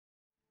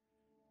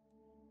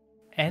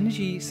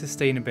Energy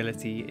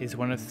sustainability is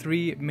one of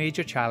three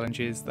major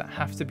challenges that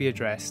have to be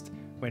addressed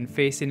when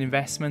facing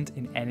investment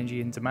in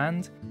energy and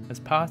demand as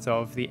part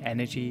of the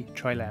Energy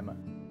Trilemma.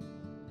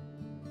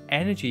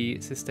 Energy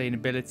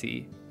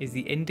sustainability is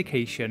the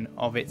indication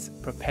of its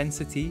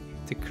propensity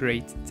to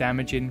create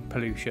damaging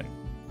pollution.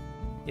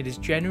 It is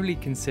generally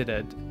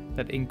considered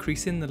that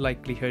increasing the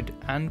likelihood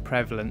and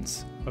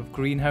prevalence of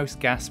greenhouse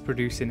gas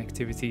producing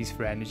activities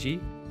for energy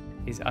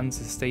is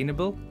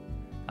unsustainable,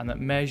 and that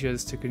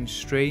measures to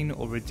constrain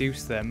or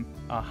reduce them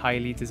are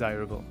highly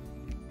desirable.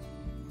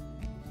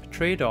 A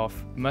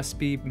trade-off must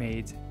be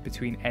made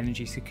between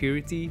energy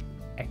security,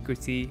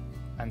 equity,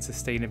 and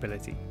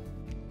sustainability.